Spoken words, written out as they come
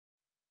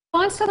In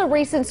response to the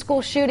recent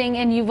school shooting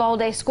in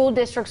Uvalde, school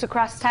districts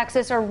across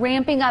Texas are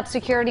ramping up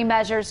security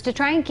measures to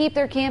try and keep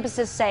their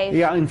campuses safe.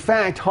 Yeah, in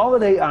fact,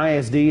 Holliday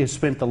ISD has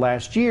spent the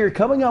last year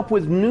coming up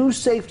with new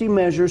safety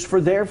measures for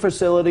their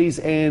facilities,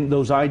 and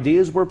those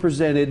ideas were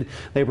presented.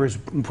 They were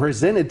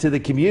presented to the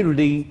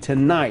community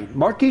tonight.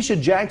 Markeisha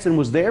Jackson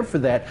was there for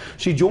that.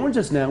 She joins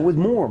us now with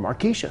more.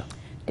 Markeisha.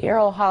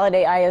 Daryl,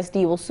 Holliday ISD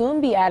will soon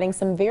be adding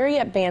some very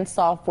advanced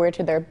software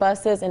to their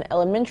buses and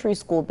elementary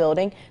school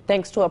building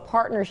thanks to a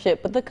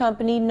partnership with the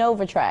company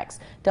NovoTrax,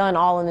 done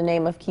all in the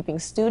name of keeping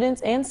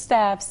students and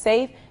staff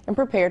safe and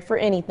prepared for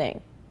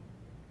anything.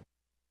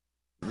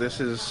 This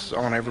is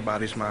on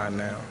everybody's mind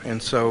now,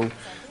 and so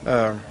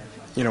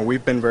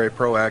we've been very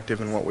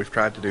proactive in what we've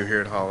tried to do here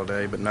at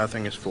Holliday, but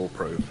nothing is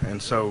foolproof.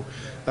 And so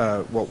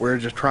what we're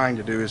just trying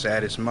to do is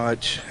add as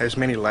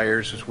many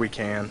layers as we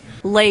can.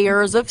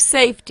 Layers of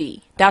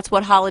safety. That's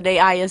what Holliday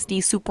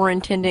ISD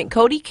Superintendent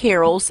Cody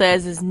Carroll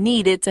says is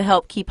needed to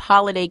help keep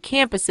Holliday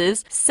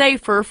campuses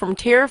safer from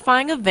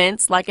terrifying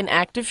events like an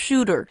active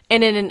shooter.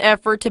 And in an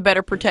effort to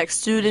better protect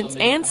students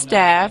and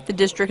staff, the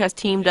district has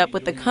teamed up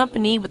with the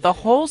company with a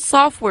whole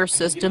software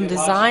system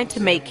designed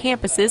to make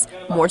campuses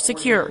more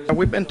secure.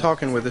 We've been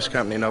talking with this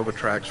company,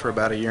 NovoTrax, for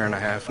about 1.5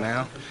 years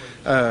now.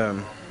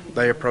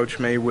 They approached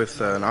me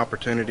with an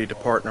opportunity to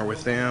partner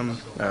with them,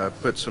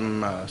 put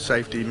some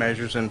safety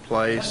measures in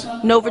place.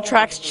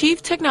 NovoTrax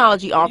Chief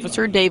Technology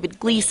Officer David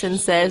Gleason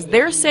says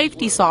their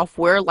safety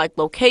software, like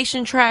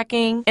location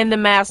tracking and the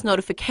mass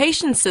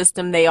notification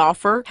system they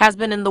offer, has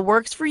been in the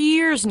works for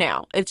years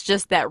now. It's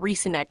just that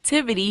recent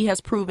activity has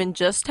proven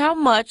just how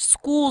much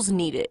schools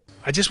need it.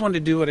 I just wanted to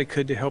do what I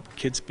could to help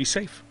kids be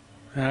safe.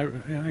 I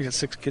got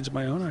 6 kids of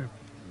my own. I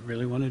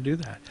really want to do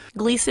that.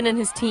 Gleason and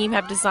his team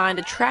have designed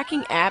a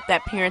tracking app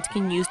that parents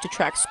can use to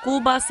track school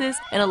buses,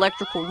 an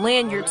electrical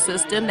lanyard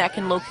system that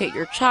can locate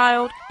your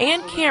child,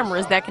 and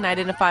cameras that can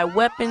identify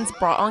weapons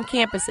brought on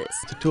campuses.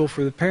 The tool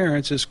for the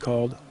parents is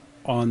called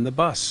On the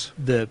Bus.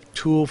 The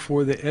tool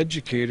for the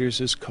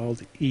educators is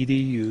called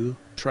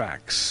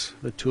NovoTrax.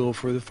 The tool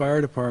for the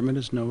fire department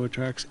is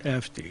NovoTrax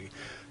FD.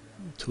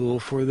 Tool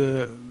for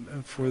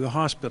the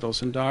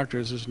hospitals and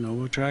doctors is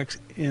NovoTrax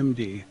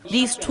MD.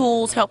 These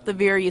tools help the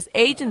various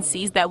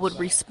agencies that would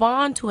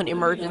respond to an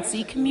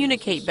emergency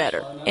communicate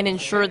better and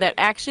ensure that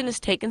action is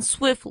taken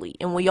swiftly.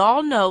 And we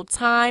all know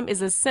time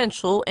is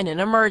essential in an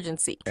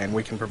emergency. And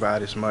we can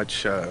provide as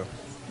much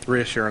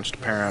reassurance to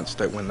parents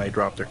that when they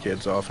drop their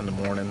kids off in the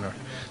morning,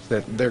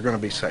 that they're going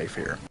to be safe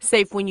here.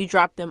 Safe when you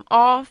drop them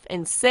off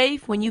and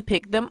safe when you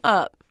pick them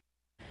up.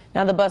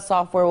 Now, the bus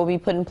software will be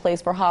put in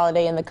place for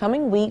Holliday in the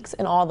coming weeks,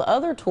 and all the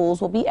other tools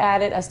will be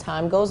added as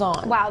time goes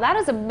on. Wow, that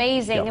is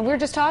amazing. Yep. And we were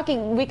just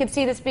talking, we could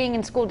see this being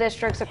in school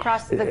districts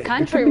across the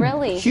country,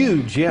 really.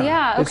 Huge, yeah.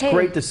 Yeah, okay. It's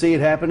great to see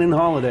it happen in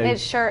Holliday. It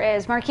sure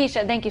is.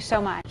 Markeisha, thank you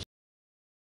so much.